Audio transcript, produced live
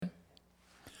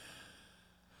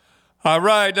All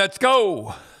right, let's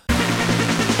go.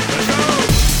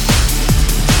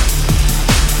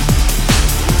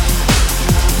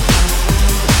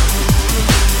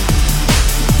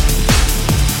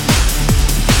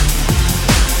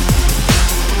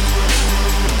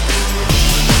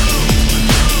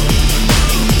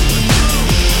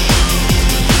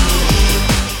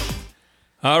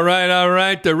 All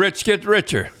right. The rich get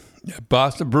richer.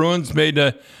 Boston Bruins made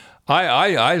a.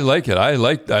 I like it. I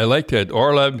like it.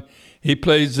 Orlov, he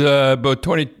plays about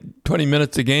 20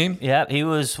 minutes a game. Yeah, he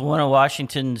was one of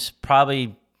Washington's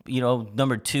probably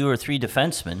number 2 or 3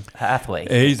 defensemen. Hathaway.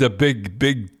 He's a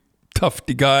big, tough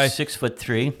guy.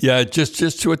 6'3". Yeah,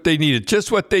 just what they needed.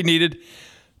 Just what they needed.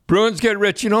 Bruins get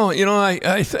rich.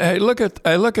 I look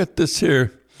at this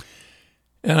here.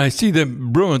 And I see the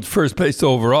Bruins first place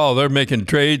overall. They're making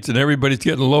trades, and everybody's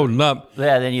getting loaded up.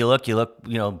 Yeah, then you look.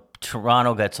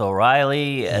 Toronto gets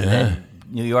O'Reilly, and then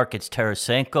New York gets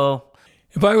Tarasenko.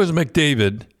 If I was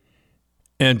McDavid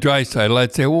and Draisaitl,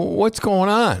 I'd say, well, what's going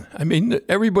on? I mean,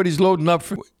 everybody's loading up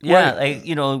for... Yeah,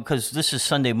 because this is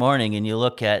Sunday morning, and you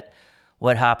look at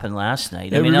what happened last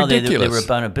night. They were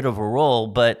on a bit of a roll,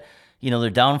 but, they're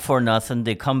down 4-0.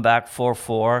 They come back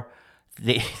 4-4.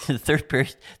 The third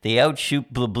period, they outshoot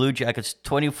the Blue Jackets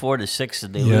 24-6,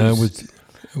 and they lose.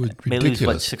 It was ridiculous. They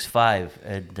lose 6-5,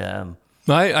 and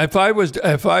if I was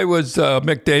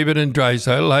McDavid and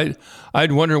Draisaitl,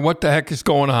 I'd wonder what the heck is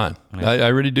going on. Yeah. I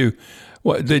really do.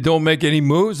 They don't make any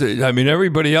moves. I mean,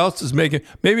 everybody else is making.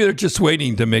 Maybe they're just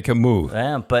waiting to make a move.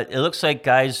 Yeah, but it looks like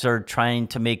guys are trying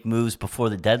to make moves before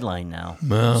the deadline now.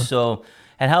 So.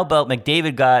 And how about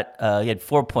McDavid he had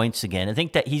 4 points again. I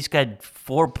think that he's got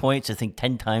 4 points,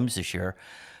 10 times this year.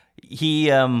 He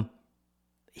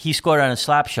scored on a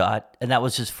slap shot, and that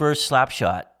was his first slap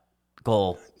shot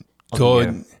goal of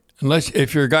the year.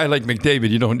 If you're a guy like McDavid,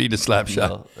 you don't need a slap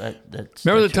shot.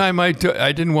 Remember the time I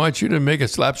didn't want you to make a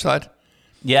slap shot?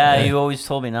 Yeah, you always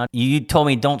told me not. You told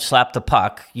me don't slap the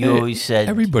puck. You always said...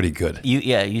 Everybody could.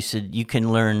 You said you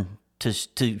can learn...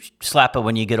 To slap it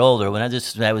when you get older. When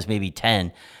I was maybe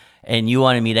 10, and you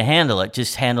wanted me to handle it,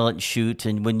 just handle it and shoot.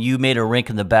 And when you made a rink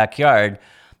in the backyard,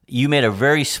 you made a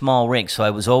very small rink, so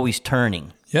I was always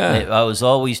turning. Yeah, I was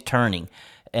always turning,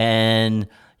 and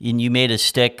you made a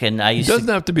stick, and I used. It doesn't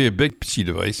have to be a big sheet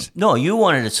of ice. No, you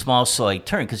wanted it small, so I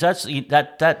turned because that's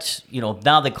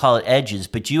now they call it edges,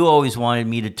 but you always wanted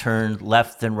me to turn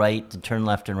left and right,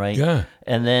 Yeah,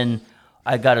 and then.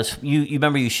 I got you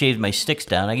remember you shaved my sticks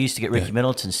down. I used to get Ricky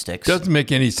Middleton sticks. Doesn't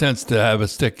make any sense to have a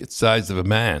stick the size of a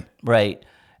man. Right.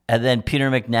 And then Peter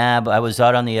McNabb, I was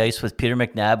out on the ice with Peter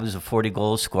McNabb, who's a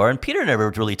 40-goal scorer. And Peter never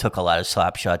really took a lot of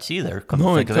slap shots either. Come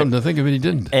to think of it, he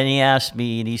didn't. And he asked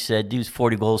me, and he said, he was a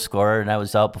 40-goal scorer, and I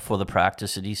was out before the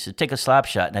practice, and he said, take a slap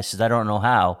shot. And I said, I don't know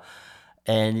how.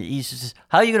 And he says,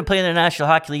 how are you going to play in the National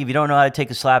Hockey League if you don't know how to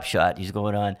take a slap shot? He's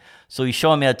going on. So he's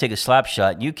showing me how to take a slap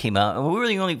shot, and you came out.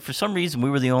 And for some reason, we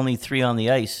were the only 3 on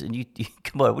the ice. And you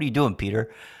come on, what are you doing,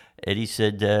 Peter? And he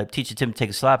said, teach Tim to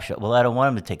take a slap shot. Well, I don't want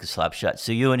him to take a slap shot.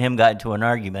 So you and him got into an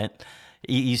argument.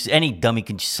 Any dummy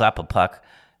can slap a puck.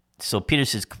 So Peter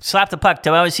says, slap the puck.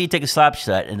 Tim, I want to see you take a slap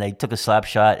shot. And I took a slap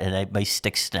shot, and my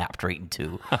stick snapped right in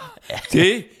 2.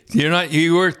 See?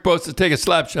 You weren't supposed to take a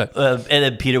slap shot. And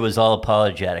then Peter was all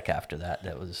apologetic after that.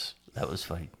 That was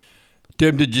funny.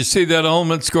 Tim, did you see that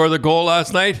Ullman score the goal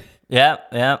last night? Yeah.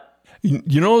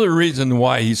 You know the reason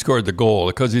why he scored the goal?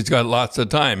 Because he's got lots of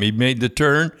time. He made the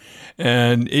turn,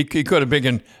 and he could have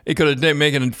taken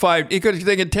it in 5. He could have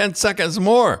taken 10 seconds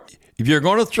more. If you're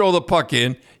going to throw the puck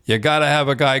in, you got to have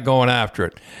a guy going after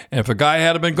it. And if a guy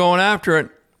hadn't been going after it,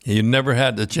 he never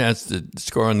had the chance to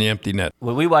score on the empty net.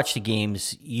 When we watch the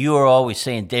games, you are always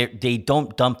saying they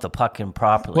don't dump the puck in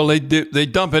properly. Well, they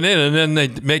dump it in, and then they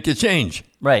make a change.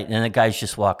 Right, and the guys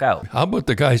just walk out. How about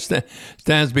the guy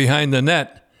stands behind the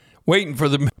net waiting for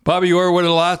the... Bobby Orr would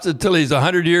have lost it until he's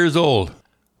 100 years old.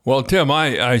 Well, Tim,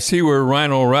 I see where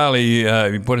Ryan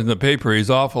O'Reilly put in the paper. He's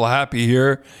awful happy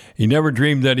here. He never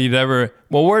dreamed that he'd ever...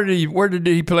 Well, where did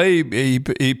he play?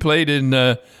 He played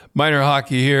in... minor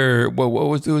hockey here.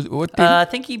 What team? I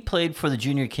think he played for the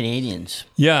Junior Canadians.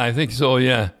 Yeah, I think so.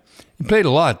 Yeah, he played a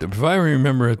lot. If I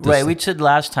remember it. Right, we said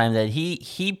last time that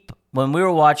he when we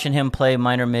were watching him play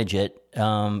minor midget,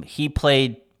 he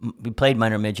played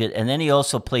minor midget, and then he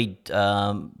also played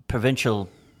provincial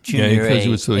junior A. Because he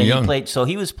was so young.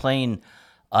 He was playing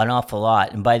an awful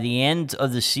lot, and by the end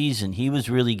of the season, he was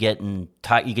really getting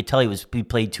tired. You could tell he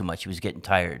played too much. He was getting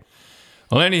tired.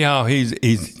 Well, anyhow, he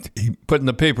put in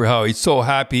the paper how he's so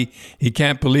happy. He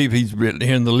can't believe he's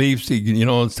in the Leafs. His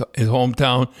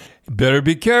hometown. Better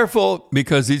be careful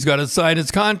because he's got to sign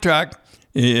his contract.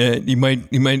 you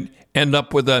might end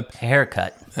up with a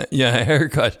haircut. A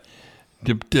haircut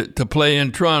to play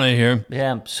in Toronto here.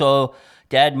 Yeah. So,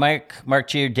 Dad, Mark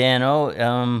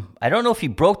Giordano, I don't know if he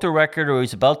broke the record or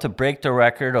he's about to break the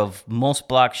record of most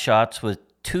blocked shots with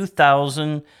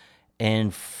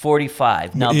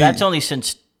 2,045. Now, that's only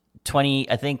since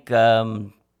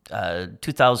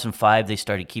 2005 they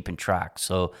started keeping track,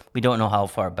 so we don't know how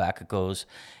far back it goes.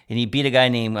 And he beat a guy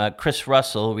named Chris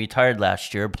Russell, retired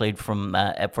last year, played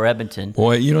for Edmonton.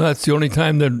 Boy, that's the only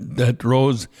time that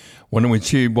Rose, when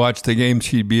she watched the game,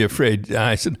 she'd be afraid. And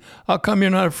I said, how come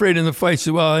you're not afraid in the fight? She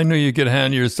said, well, I knew you could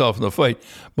handle yourself in the fight,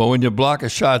 but when you block a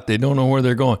shot, they don't know where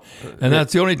they're going. And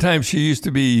that's the only time she used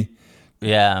to be.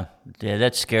 Yeah,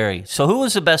 that's scary. So who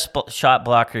was the best shot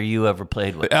blocker you ever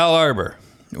played with? Al Arbor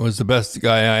was the best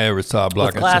guy I ever saw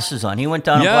blocking. With glasses on. He went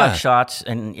down and blocked shots,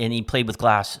 and he played with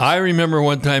glasses. I remember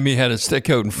one time he had a stick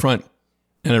out in front,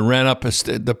 and it ran up.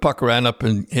 The puck ran up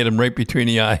and hit him right between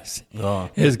the eyes. Oh.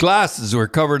 His glasses were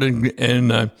covered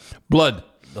in blood.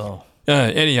 Oh.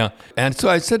 Anyhow, and so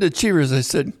I said to Cheevers, I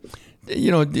said,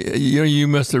 you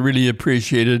must have really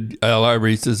appreciated Al Arbor.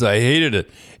 He says, I hated it.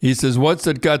 He says, once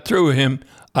it got through him,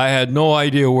 I had no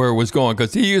idea where it was going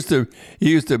because he used to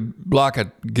block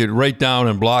it, get right down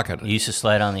and block it. He used to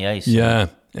slide on the ice. Yeah,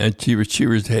 and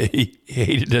Cheevers he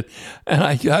hated it, and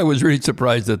I was really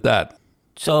surprised at that.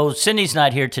 So Cindy's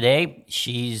not here today.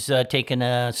 She's taking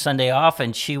a Sunday off,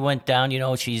 and she went down.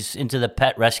 She's into the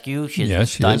pet rescue.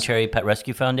 She's Don Cherry Pet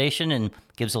Rescue Foundation and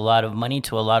gives a lot of money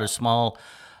to a lot of small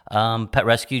pet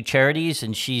rescue charities.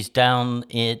 And she's down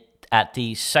at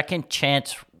the Second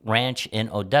Chance Ranch in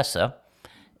Odessa.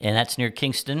 And that's near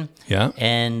Kingston. Yeah.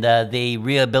 And they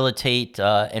rehabilitate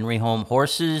and rehome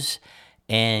horses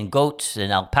and goats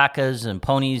and alpacas and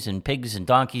ponies and pigs and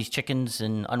donkeys, chickens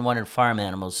and unwanted farm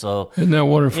animals. So isn't that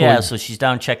wonderful? Yeah, so she's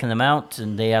down checking them out,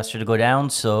 and they asked her to go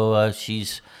down. So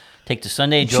she's take the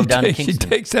Sunday, drove down to Kingston. She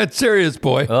takes that serious,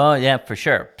 boy. Oh, yeah, for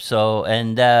sure. So,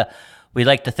 and we'd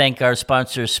like to thank our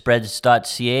sponsor,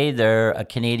 Spreads.ca. They're a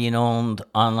Canadian-owned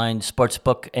online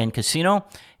sportsbook and casino.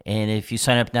 And if you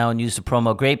sign up now and use the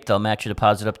promo GRAPE, they'll match your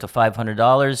deposit up to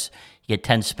 $500. You get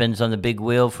 10 spins on the big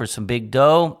wheel for some big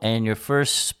dough. And your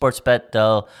first sports bet,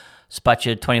 they'll spot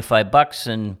you at $25.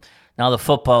 And now the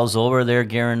football's over. They're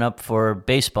gearing up for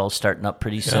baseball starting up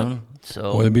pretty soon.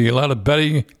 So there'll be a lot of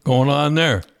betting going on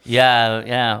there.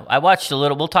 Yeah. I watched a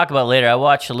little. We'll talk about it later. I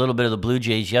watched a little bit of the Blue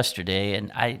Jays yesterday,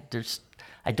 and I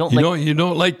don't like. You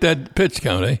don't like that pitch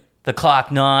count, eh? The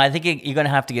clock, no. I think you're going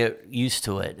to have to get used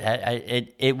to it.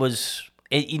 It was.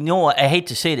 I hate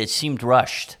to say it. It seemed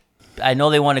rushed. I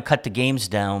know they want to cut the games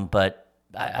down, but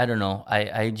I don't know.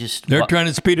 They're trying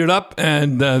to speed it up,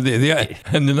 and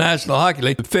the National Hockey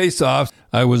League face-offs.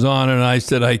 I was on, and I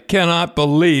said, I cannot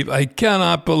believe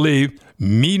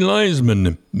me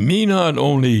linesmen, me not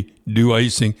only do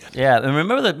icing. Yeah, and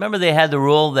remember they had the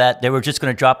rule that they were just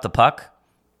going to drop the puck.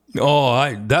 Oh,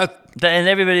 and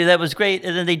everybody, that was great.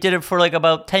 And then they did it for like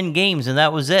about 10 games, and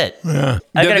that was it. Yeah.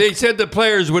 They said the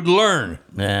players would learn.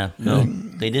 Yeah, no,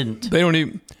 they didn't. They don't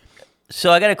even.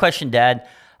 So I got a question, Dad.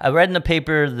 I read in the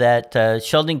paper that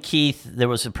Sheldon Keefe, there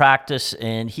was a practice,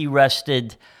 and he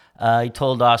rested. He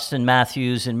told Austin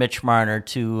Matthews and Mitch Marner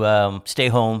to stay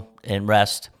home and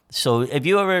rest. So have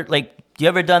you ever,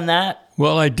 done that?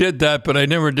 Well, I did that, but I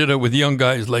never did it with young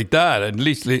guys like that. At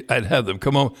least I'd have them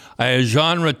come home. I had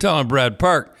Jean Rattel and Brad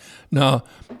Park. Now,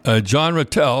 John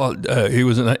Rattel, he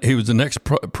was an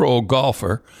ex-pro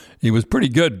golfer. He was pretty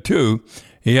good, too.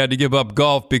 He had to give up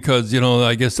golf because,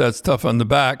 I guess that's tough on the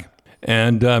back.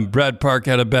 And Brad Park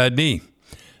had a bad knee.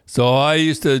 So I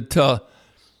used to tell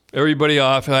everybody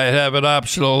off. I'd have it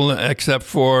optional except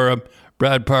for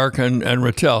Brad Park and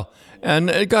Rattel. And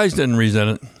the guys didn't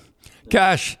resent it.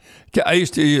 Cash, I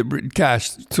used to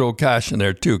throw Cash in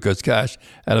there, too, because Cash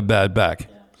had a bad back.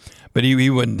 But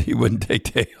he wouldn't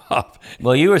take day off.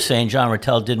 Well, you were saying John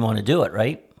Rattel didn't want to do it,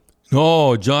 right?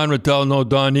 No, John Rattel, no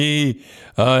Donnie,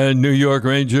 New York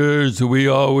Rangers. We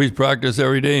always practice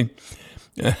every day.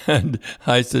 And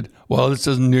I said, well, this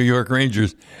isn't New York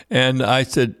Rangers. And I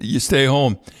said, you stay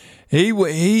home. He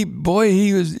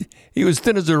was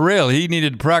thin as a rail. He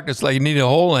needed practice like he needed a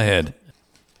hole in the head.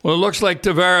 Well, it looks like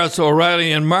Tavares,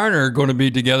 O'Reilly, and Marner are going to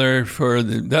be together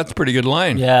that's a pretty good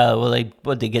line. Yeah, well,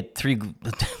 they get three.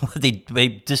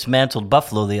 They dismantled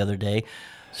Buffalo the other day.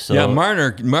 So, yeah,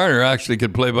 Marner actually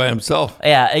could play by himself.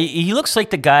 Yeah, he looks like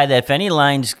the guy that if any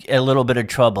line's a little bit of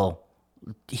trouble,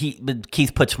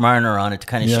 Keith puts Marner on it to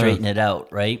kind of straighten it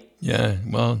out, right? Yeah,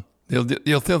 well,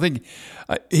 they'll think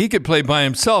he could play by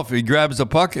himself. He grabs a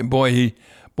puck, and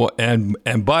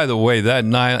and by the way, that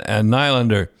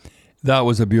Nylander That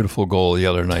was a beautiful goal the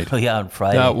other night. Oh, yeah, on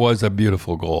Friday. That was a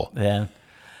beautiful goal. Yeah.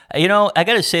 I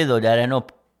got to say, though, Dad, I know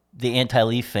the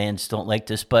anti-Leaf fans don't like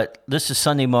this, but this is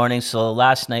Sunday morning, so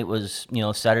last night was,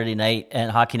 Saturday night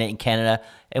and hockey night in Canada.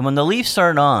 And when the Leafs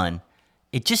aren't on,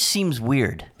 it just seems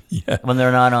weird when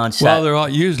they're not on Saturday. Well, they're all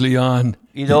usually on.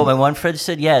 My one friend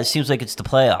said, it seems like it's the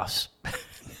playoffs.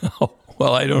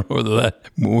 Well, I don't know whether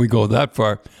when we go that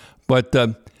far. But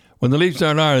when the Leafs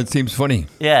aren't on, it seems funny.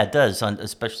 Yeah, it does,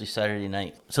 especially Saturday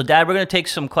night. So, Dad, we're going to take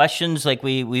some questions like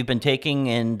we've been taking,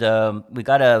 and we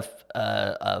got a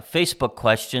Facebook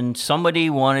question. Somebody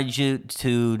wanted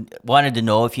to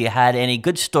know if you had any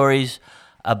good stories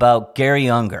about Gary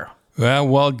Unger.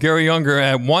 Well, Gary Unger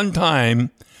at one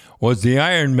time was the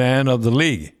Iron Man of the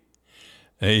league.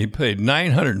 He played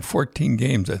 914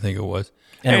 games, I think it was.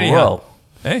 In a row.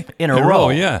 Hey? In a row,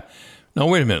 yeah. Now,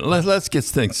 wait a minute. Let's get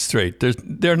things straight.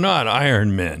 They're not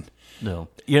Iron Men. No.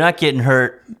 You're not getting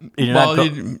hurt.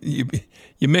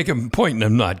 You make a point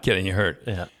of not getting hurt.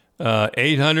 Yeah.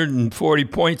 840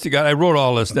 points he got. I wrote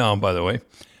all this down, by the way.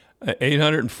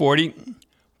 840,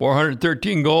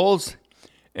 413 goals.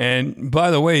 And,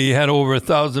 by the way, he had over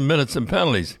 1,000 minutes in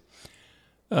penalties.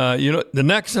 The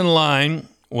next in line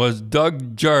was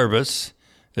Doug Jarvis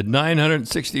at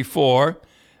 964.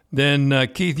 Then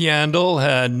Keith Yandel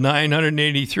had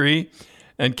 983.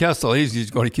 And Kessel, he's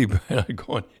going to keep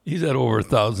going. He's had over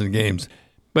 1,000 games.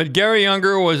 But Gary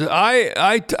Unger was,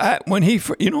 when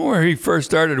where he first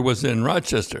started was in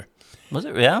Rochester. Was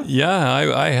it? Yeah? Yeah,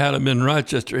 I had him in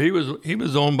Rochester. He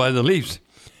was owned by the Leafs.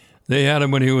 They had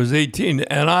him when he was 18,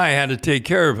 and I had to take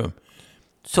care of him.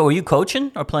 So were you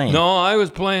coaching or playing? No, I was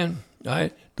playing.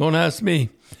 Don't ask me.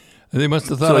 They must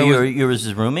have thought so I was. you was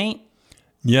his roommate?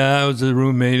 Yeah, I was a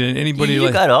roommate, and anybody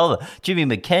you got all the Jimmy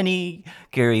McKinney,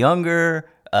 Gary Unger,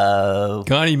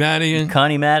 Connie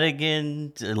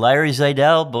Madigan, Larry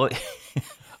Zeidel, boy.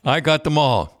 I got them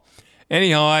all.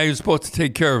 Anyhow, I was supposed to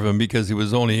take care of him because he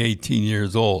was only 18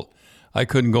 years old. I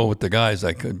couldn't go with the guys.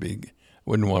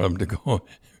 Wouldn't want him to go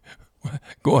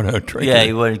on a drink. Yeah,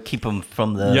 you wanted to keep him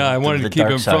from the. Yeah, I wanted to keep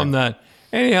him from that.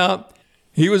 Anyhow,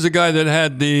 he was a guy that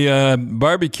had the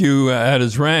barbecue at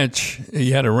his ranch. He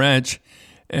had a ranch.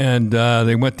 And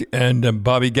they went, and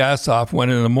Bobby Gassoff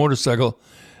went in a motorcycle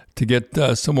to get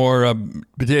some more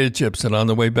potato chips. And on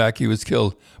the way back, he was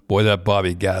killed. Boy, that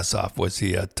Bobby Gassoff, was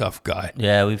he a tough guy?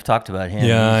 Yeah, we've talked about him.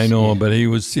 Yeah, I know, but he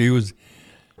was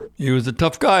a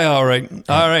tough guy. All right,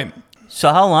 all right.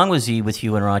 So how long was he with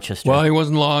you in Rochester? Well, he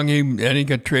wasn't long. He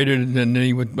got traded, and then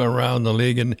he went around the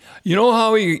league. And you know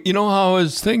how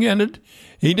his thing ended?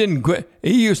 He didn't quit.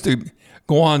 He used to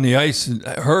go on the ice and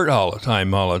hurt all the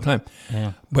time.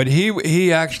 Yeah. But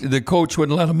he actually, the coach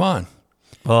wouldn't let him on.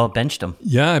 Well, benched him.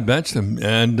 Yeah, I benched him.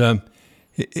 And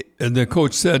the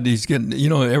coach said he's getting,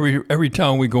 every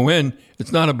time we go in,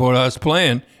 it's not about us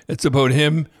playing. It's about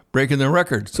him breaking the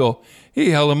record. So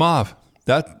he held him off.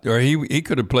 He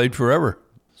could have played forever.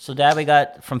 So, Dad, we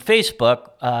got from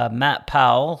Facebook, Matt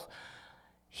Powell.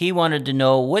 He wanted to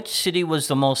know which city was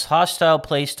the most hostile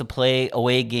place to play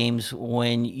away games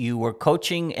when you were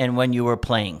coaching and when you were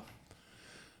playing.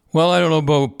 Well, I don't know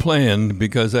about playing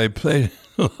because I played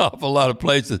an awful lot of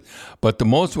places. But the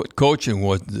most what coaching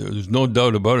was, there's no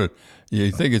doubt about it.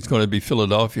 You think it's going to be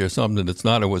Philadelphia or something. It's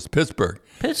not. It was Pittsburgh.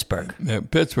 Pittsburgh? Yeah,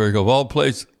 Pittsburgh, of all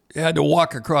places. You had to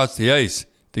walk across the ice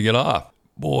to get off.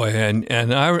 Boy,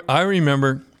 and I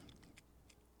remember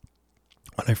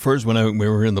when we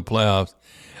were in the playoffs,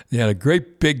 they had a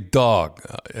great big dog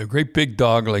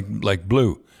like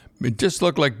Blue. It just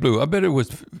looked like Blue. I bet it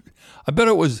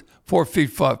was 4 feet,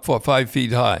 5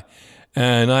 feet high.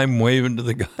 And I'm waving to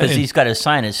the guy. Because he's got a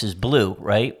sign that says Blue,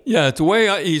 right? Yeah,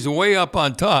 he's way up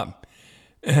on top.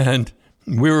 And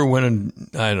we were winning,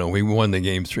 I don't know, we won the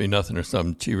game 3-0 or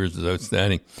something. Cheevers was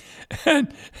outstanding.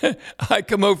 And I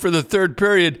come out for the third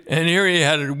period, and here he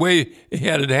had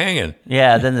it hanging.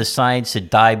 Yeah, then the sign said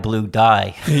 "Die Blue,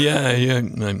 Die." Yeah.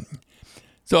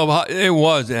 So it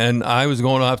was, and I was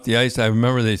going off the ice. I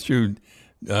remember they threw,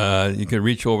 you could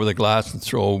reach over the glass and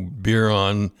throw beer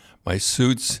on my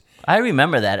suits. I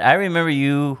remember that. I remember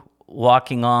you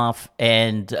walking off,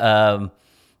 and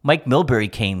Mike Milbury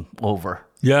came over.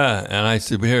 Yeah, and I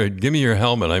said, "Here, give me your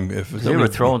helmet." They were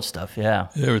throwing stuff, yeah.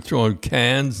 They were throwing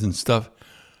cans and stuff.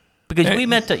 Because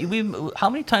how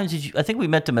many times did you? I think we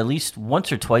met them at least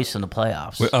once or twice in the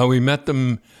playoffs. We met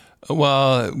them.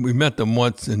 Well, we met them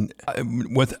once, and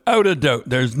without a doubt,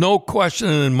 there's no question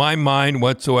in my mind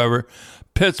whatsoever,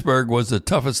 Pittsburgh was the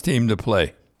toughest team to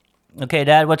play. Okay,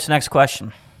 Dad, what's the next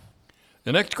question?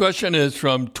 The next question is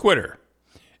from Twitter.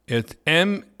 It's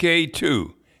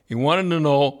MK2. He wanted to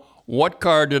know, what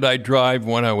car did I drive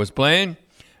when I was playing?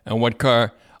 and what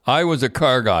car. I was a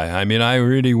car guy. I mean, I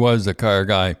really was a car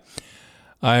guy.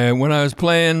 When I was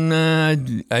playing,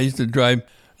 I used to drive.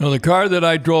 The car that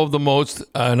I drove the most,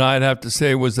 and I'd have to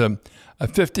say, was a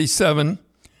 57.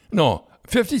 No,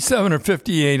 57 or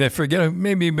 58. I forget.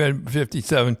 Maybe about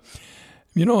 57.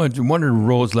 I wonder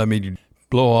Rose let me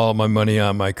blow all my money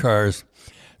on my cars.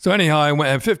 So anyhow, I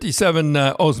went a 57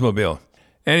 Oldsmobile.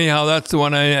 Anyhow, that's the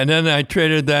one. And then I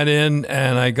traded that in,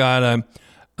 and I got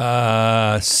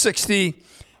a 60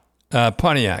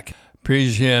 Pontiac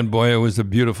Parisienne. Boy, it was a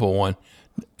beautiful one.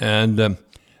 And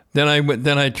then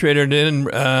I traded in,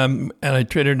 and I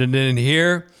traded it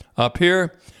in up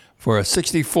here, for a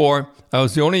 64. I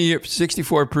was the only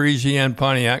 64 Parisienne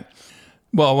Pontiac.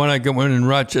 Well, when I went in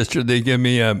Rochester, they give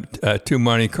me 2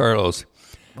 Monte Carlos.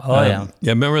 Oh, yeah.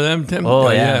 Yeah, remember them, Tim? Oh,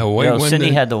 yeah.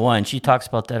 Cindy had the one. She talks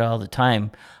about that all the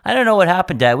time. I don't know what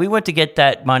happened, Dad. We went to get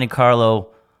that Monte Carlo,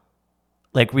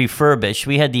 refurbished.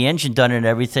 We had the engine done and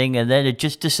everything, and then it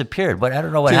just disappeared. But I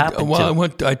don't know what happened. Well,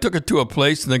 I took it to a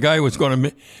place, and the guy was going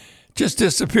to just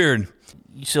disappeared.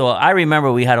 So I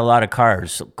remember we had a lot of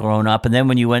cars growing up, and then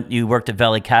when you worked at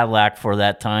Valley Cadillac for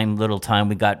that little time,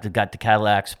 we got the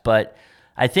Cadillacs. But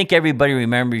I think everybody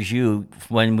remembers you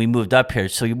when we moved up here.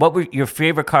 So your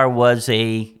favorite car was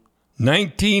a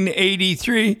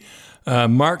 1983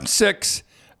 Mark VI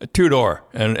two-door,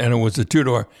 and it was a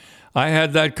two-door. I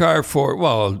had that car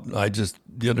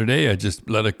the other day I just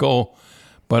let it go.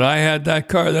 But I had that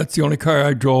car. That's the only car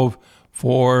I drove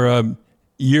for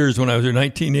years when I was in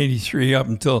 1983 up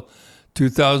until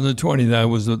 2020. That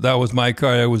was my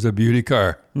car. That was a beauty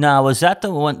car. Now, was that the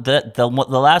one the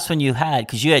last one you had?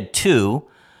 Because you had 2,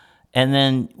 and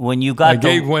then when you got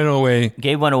gave one away.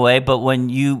 Gave one away, but when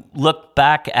you look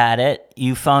back at it,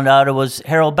 you found out it was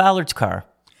Harold Ballard's car.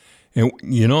 And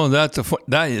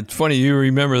it's funny you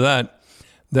remember that.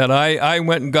 That I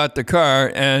went and got the car,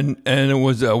 and it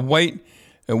was a white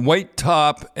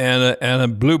top and a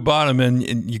blue bottom,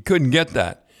 and you couldn't get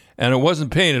that, and it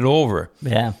wasn't painted over.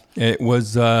 Yeah, it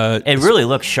was. It really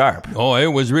looked sharp. Oh, it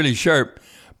was really sharp.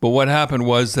 But what happened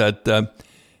was that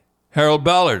Harold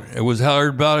Ballard. It was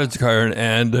Harold Ballard's car,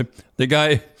 and the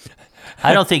guy.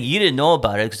 I don't think you didn't know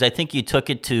about it because I think you took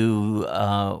it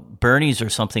to Bernie's or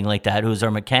something like that, who was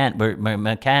our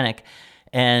mechanic,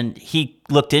 and he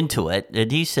looked into it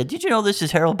and he said, "Did you know this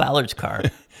is Harold Ballard's car?"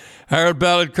 Harold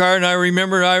Ballard car, and I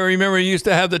remember he used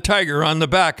to have the tiger on the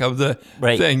back of the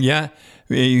thing. Yeah,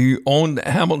 he owned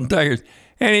Hamilton Tigers.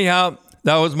 Anyhow,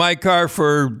 that was my car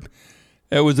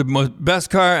it was the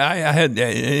best car I had.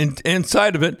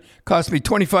 Inside of it cost me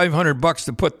 $2,500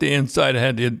 to put the inside. I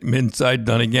had the inside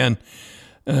done again,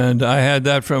 and I had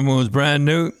that from when it was brand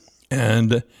new,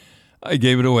 and I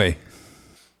gave it away.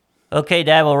 Okay,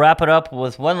 Dad, we'll wrap it up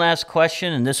with one last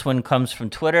question, and this one comes from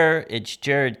Twitter. It's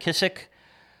Jared Kissick.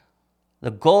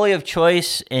 The goalie of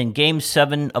choice in Game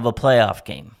 7 of a playoff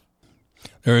game.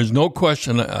 There is no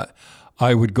question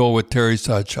I would go with Terry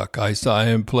Sawchuk. I saw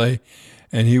him play,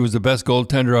 and he was the best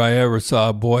goaltender I ever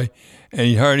saw, boy. And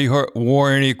he hardly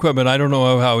wore any equipment. I don't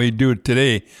know how he'd do it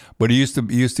today, but he used to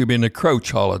be in the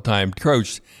crouch all the time,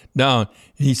 crouched down.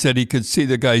 He said he could see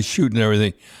the guys shooting and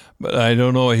everything. But I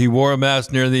don't know. He wore a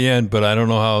mask near the end, but I don't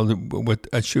know how with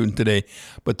shooting today.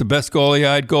 But the best goalie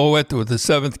I'd go with the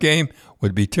 7th game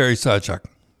would be Terry Sawchuk.